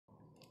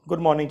Good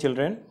morning,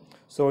 children.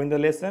 So, in the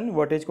lesson,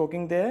 what is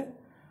cooking there?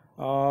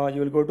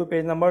 You will go to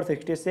page number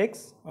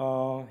 66.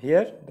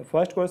 Here, the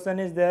first question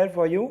is there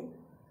for you.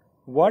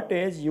 What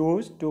is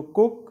used to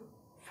cook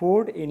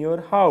food in your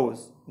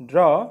house?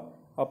 Draw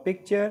a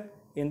picture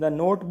in the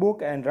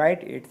notebook and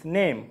write its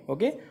name.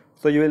 Okay.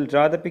 So, you will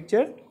draw the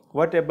picture,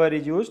 whatever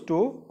is used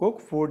to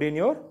cook food in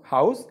your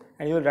house,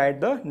 and you will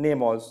write the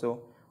name also.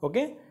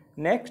 Okay.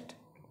 Next,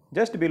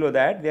 just below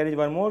that, there is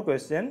one more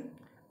question.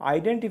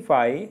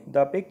 Identify the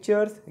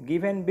pictures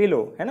given below,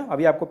 है ना,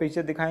 अभी आपको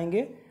picture दिखाएंगे,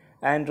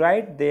 and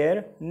right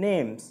their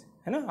names,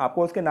 है ना,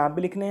 आपको उसके नाम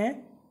भी लिखने हैं.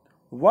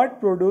 What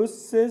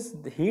produces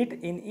heat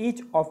in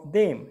each of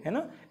them, है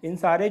ना, इन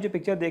सारे जो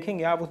पिक्चर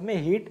देखेंगे आप उसमें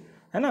हीट,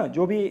 है ना,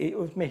 जो भी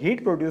उसमें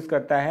हीट प्रोड्यूस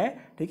करता है,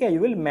 ठीक है, you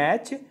will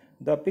match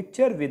the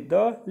picture with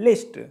the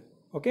list.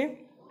 Okay,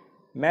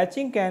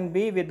 matching can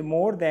be with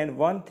more than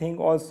one thing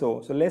also.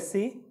 So let's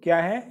see क्या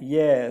है.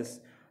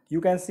 Yes,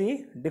 you can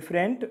see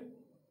different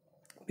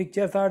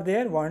pictures are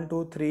there. 1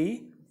 2 3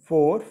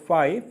 4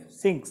 5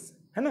 6,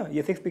 है ना,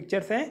 ये 6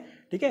 pictures हैं.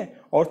 ठीक है,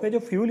 और उसमें जो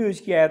फ्यूल यूज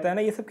किया जाता है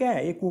ना, ये सब क्या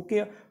है, ये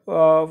cooking,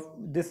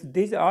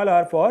 this all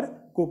are for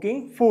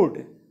cooking food.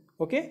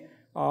 Okay,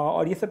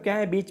 और ये सब क्या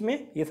है बीच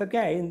में, ये सब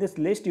क्या है, in this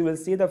list you will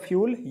see the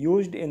fuel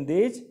used in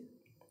this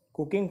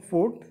cooking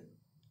food.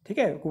 ठीक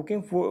है,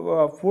 कुकिंग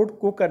फूड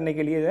कुक करने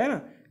के लिए जो है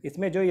ना,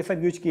 इसमें जो ये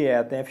सब यूज किए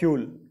जाते हैं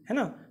फ्यूल, है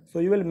ना.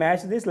 So you will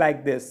match this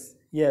like this.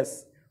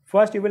 Yes,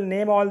 first you will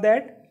name all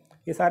that.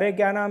 ये सारे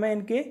क्या नाम है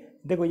इनके,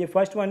 देखो, ये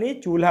फर्स्ट वन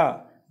इज चूल्हा,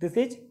 this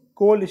is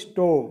coal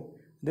stove,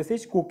 this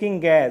is cooking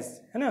gas,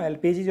 है ना,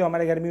 एलपीजी जो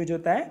हमारे घर में यूज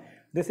होता है.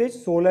 दिस इज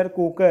सोलर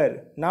कुकर,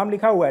 नाम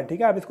लिखा हुआ है,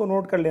 ठीक है, आप इसको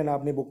नोट कर लेना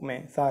अपनी बुक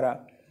में सारा.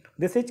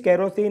 This is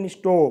kerosene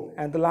stove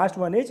and the last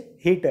one is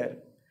heater.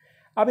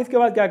 अब इसके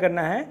बाद क्या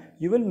करना है,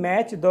 you will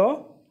match the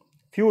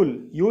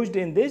fuel used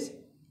in this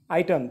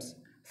items.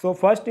 So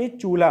first is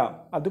चूल्हा.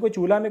 अब देखो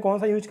चूल्हा में कौन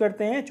सा यूज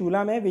करते हैं,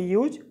 चूल्हा में वी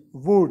यूज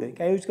वुड.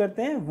 क्या यूज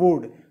करते हैं,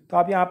 वुड. तो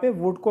आप यहाँ पे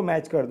वुड को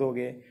मैच कर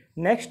दोगे.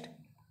 नेक्स्ट,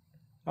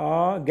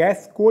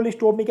 गैस, कोल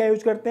स्टोव में क्या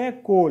यूज करते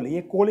हैं, कोल.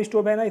 ये कोल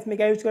स्टोव है ना, इसमें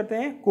क्या यूज करते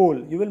हैं,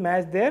 कोल. You will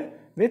match there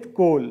with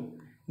coal.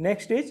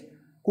 Next is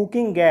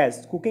cooking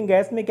gas. Cooking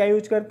gas में क्या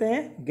यूज करते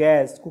हैं,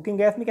 गैस. कुकिंग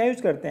गैस में क्या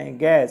यूज करते हैं,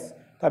 गैस.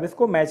 तो आप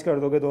इसको मैच कर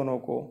दोगे दोनों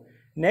को.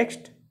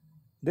 Next,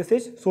 this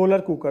is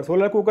solar cooker.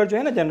 Solar cooker जो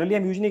है ना, जनरली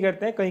हम यूज नहीं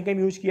करते हैं, कहीं कहीं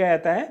यूज किया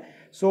जाता है.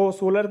 सो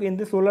solar, in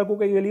this solar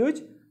cooker you will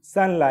use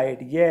sunlight.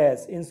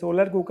 Yes, in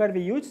solar cooker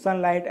we use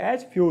sunlight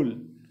as fuel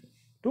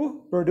to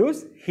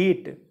produce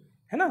heat,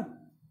 है ना.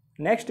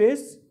 Next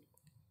is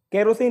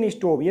kerosene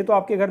stove. ये तो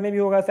आपके घर में भी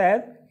होगा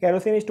शायद.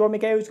 केरोसिन स्टोव में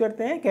क्या यूज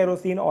करते हैं,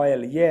 kerosene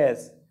oil.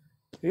 Yes,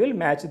 we will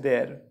match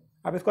there.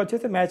 आप इसको अच्छे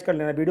से मैच कर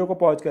लेना वीडियो को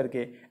पॉज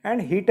करके.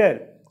 And heater,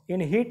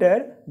 in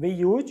heater we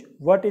use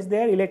what is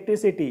there,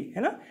 electricity,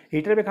 है ना.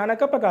 हीटर पे खाना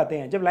कब पकाते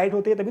हैं, जब लाइट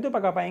होती है तभी तो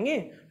पका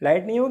पाएंगे.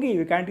 लाइट नहीं होगी,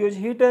 वी कैंट यूज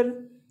हीटर,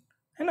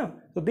 है ना.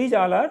 तो these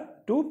all are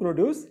to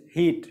produce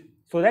heat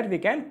so that we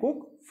can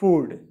cook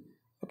food.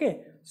 Okay,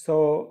 so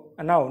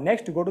now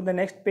next go to the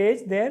next page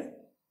there.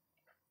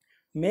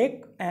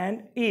 Make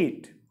and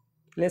eat.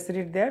 Let's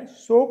read there.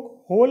 Soak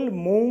whole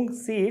moong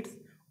seeds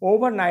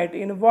overnight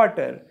in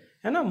water,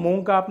 है ना.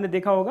 मूंग का आपने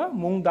देखा होगा,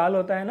 मूंग दाल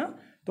होता है ना,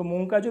 तो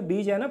मूंग का जो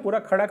बीज है ना, पूरा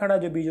खड़ा खड़ा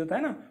जो बीज होता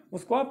है ना,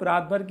 उसको आप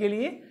रात भर के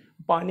लिए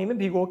पानी में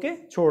भिगो के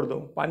छोड़ दो.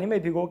 पानी में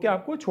भिगो के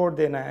आपको छोड़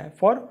देना है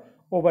for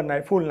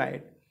overnight, full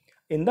night.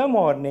 In the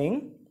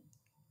morning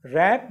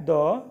wrap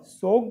the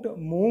soaked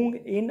moong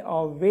in a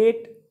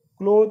wet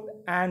cloth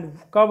and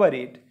cover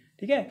it.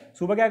 ठीक है,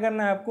 सुबह क्या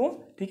करना है आपको,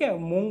 ठीक है,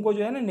 मूंग को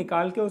जो है ना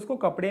निकाल के उसको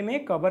कपड़े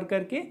में कवर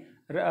करके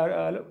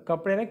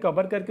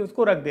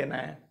उसको रख देना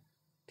है.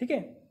 ठीक है,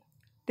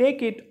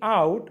 take it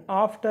out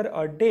after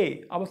a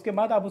day. अब उसके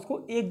बाद आप उसको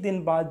एक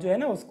दिन बाद जो है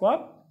ना, उसको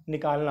आप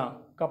निकालना,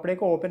 कपड़े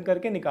को ओपन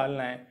करके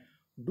निकालना है.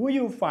 Do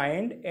you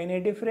find any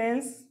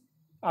difference,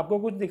 आपको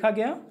कुछ दिखा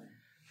गया,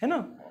 है ना.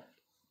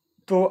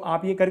 तो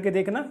आप ये करके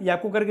देखना, ये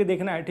आपको करके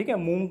देखना है. ठीक है,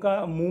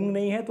 मूंग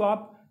नहीं है तो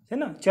आप, है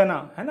ना,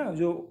 चना, है ना,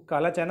 जो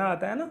काला चना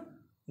आता है ना,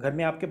 घर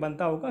में आपके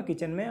बनता होगा,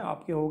 किचन में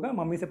आपके होगा,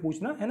 मम्मी से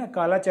पूछना, है ना.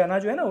 काला चना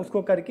जो है ना,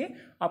 उसको करके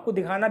आपको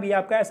दिखाना भी,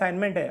 आपका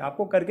असाइनमेंट है,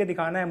 आपको करके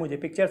दिखाना है, मुझे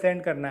पिक्चर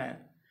सेंड करना है.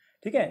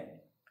 ठीक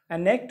है.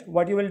 And next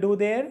what you will do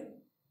their,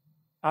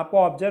 आपको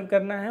ऑब्जर्व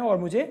करना है और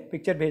मुझे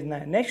पिक्चर भेजना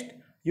है. Next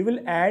you will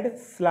add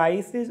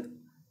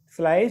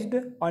sliced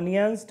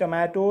onions,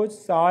 tomatoes,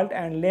 salt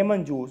and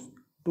lemon juice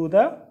to the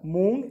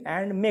moong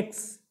and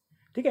mix.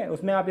 ठीक है,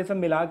 उसमें आप ये सब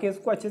मिला के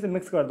इसको अच्छे से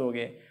मिक्स कर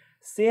दोगे.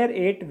 Share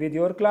it with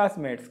your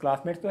classmates.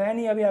 Classmates तो है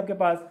नहीं अभी आपके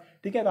पास,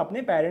 ठीक है, तो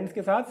अपने पेरेंट्स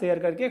के साथ शेयर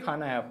करके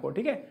खाना है आपको.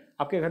 ठीक है,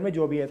 आपके घर में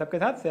जो भी है सबके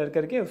साथ शेयर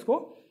करके उसको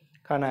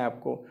खाना है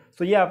आपको.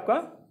 सो ये आपका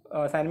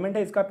असाइनमेंट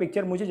है, इसका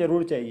पिक्चर मुझे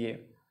ज़रूर चाहिए.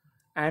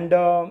 And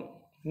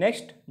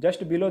next,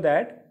 just below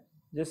that,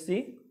 just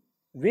see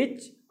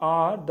which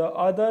are the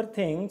other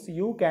things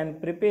you can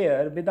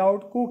prepare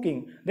without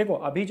cooking. देखो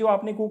अभी जो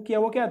आपने कुक किया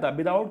वो क्या था,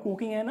 विदाउट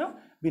कुकिंग है ना,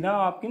 बिना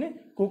आपके ने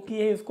कुक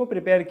किए इसको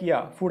प्रिपेयर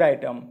किया food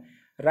item.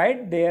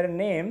 Right their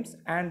names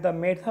and the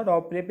method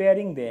of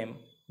preparing them.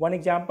 One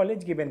example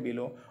is given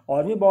below.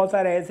 और भी बहुत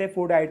सारे ऐसे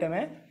फूड आइटम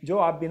हैं जो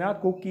आप बिना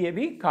कुक किए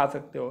भी खा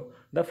सकते हो।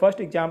 The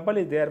first example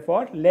is there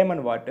for lemon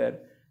water,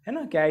 है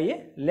ना, क्या है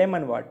ये,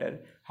 lemon water.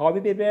 How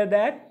we prepare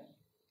that,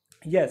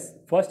 yes,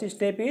 first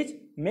step is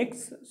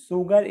mix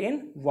sugar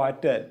in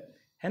water,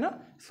 है ना,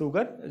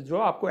 शुगर जो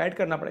आपको ऐड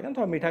करना पड़ेगा ना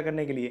थोड़ा मीठा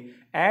करने के लिए।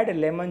 Add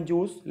lemon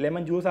juice,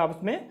 lemon juice आप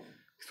उसमें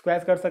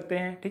स्क्वैश कर सकते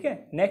हैं, ठीक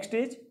है। नेक्स्ट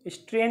इज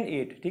स्ट्रेन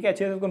इट, ठीक है,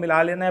 अच्छे से उसको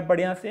मिला लेना है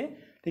बढ़िया से,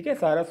 ठीक है,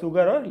 सारा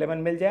शुगर और लेमन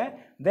मिल जाए।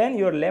 Then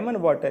your lemon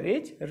water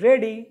is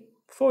ready,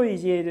 so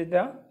easy is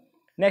the.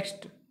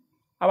 Next,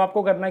 अब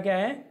आपको करना क्या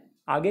है,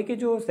 आगे के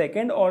जो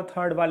सेकंड और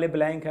थर्ड वाले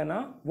ब्लैंक है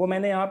ना, वो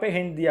मैंने यहाँ पे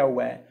हिंट दिया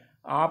हुआ है।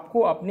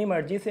 आपको अपनी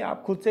मर्जी से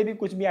आप खुद से भी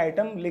कुछ भी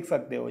आइटम लिख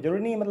सकते हो,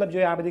 जरूरी नहीं मतलब जो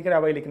यहाँ पे दिख रहा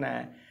है वही लिखना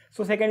है।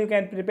 So second, you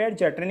can prepare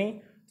chutney.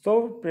 So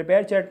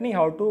prepare chutney,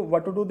 how to,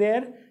 what to do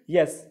their,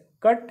 yes,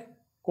 cut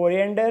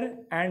coriander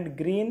and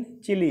green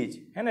chillies,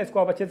 है ना, इसको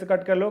आप अच्छे से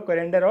कट कर लो,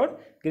 कोरिएंडर और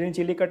ग्रीन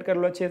चिली कट कर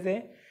लो अच्छे से।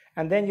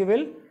 And then you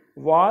will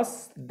wash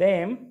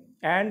them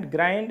and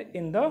grind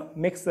in the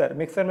mixer,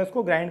 mixer में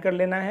उसको ग्राइंड कर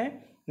लेना है।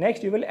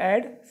 Next you will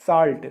add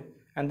salt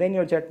and then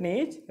your chutney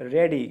is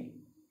ready.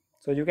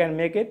 So you can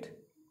make it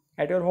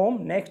at your home.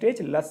 Next is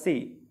lassi.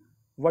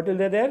 What will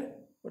be there?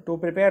 To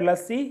prepare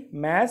lassi,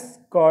 mash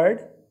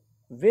curd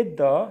with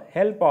the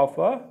help of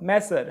a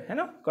masher, है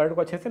ना, curd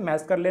को अच्छे से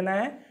mash कर लेना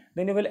है।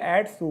 Then you will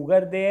add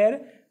sugar there.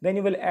 Then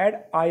you will add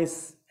ice,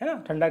 है ना,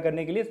 ठंडा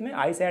करने के लिए इसमें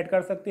आइस ऐड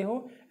कर सकते हो।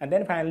 And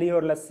then finally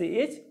your lassi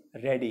is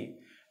ready.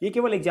 ये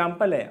केवल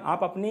एग्जाम्पल है,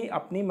 आप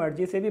अपनी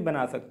मर्जी से भी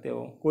बना सकते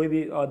हो कोई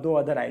भी दो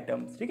अदर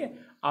आइटम्स, ठीक है।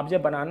 आप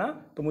जब बनाना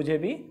तो मुझे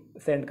भी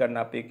सेंड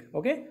करना pick,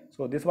 okay.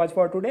 So this was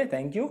for today,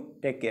 thank you,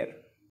 take care.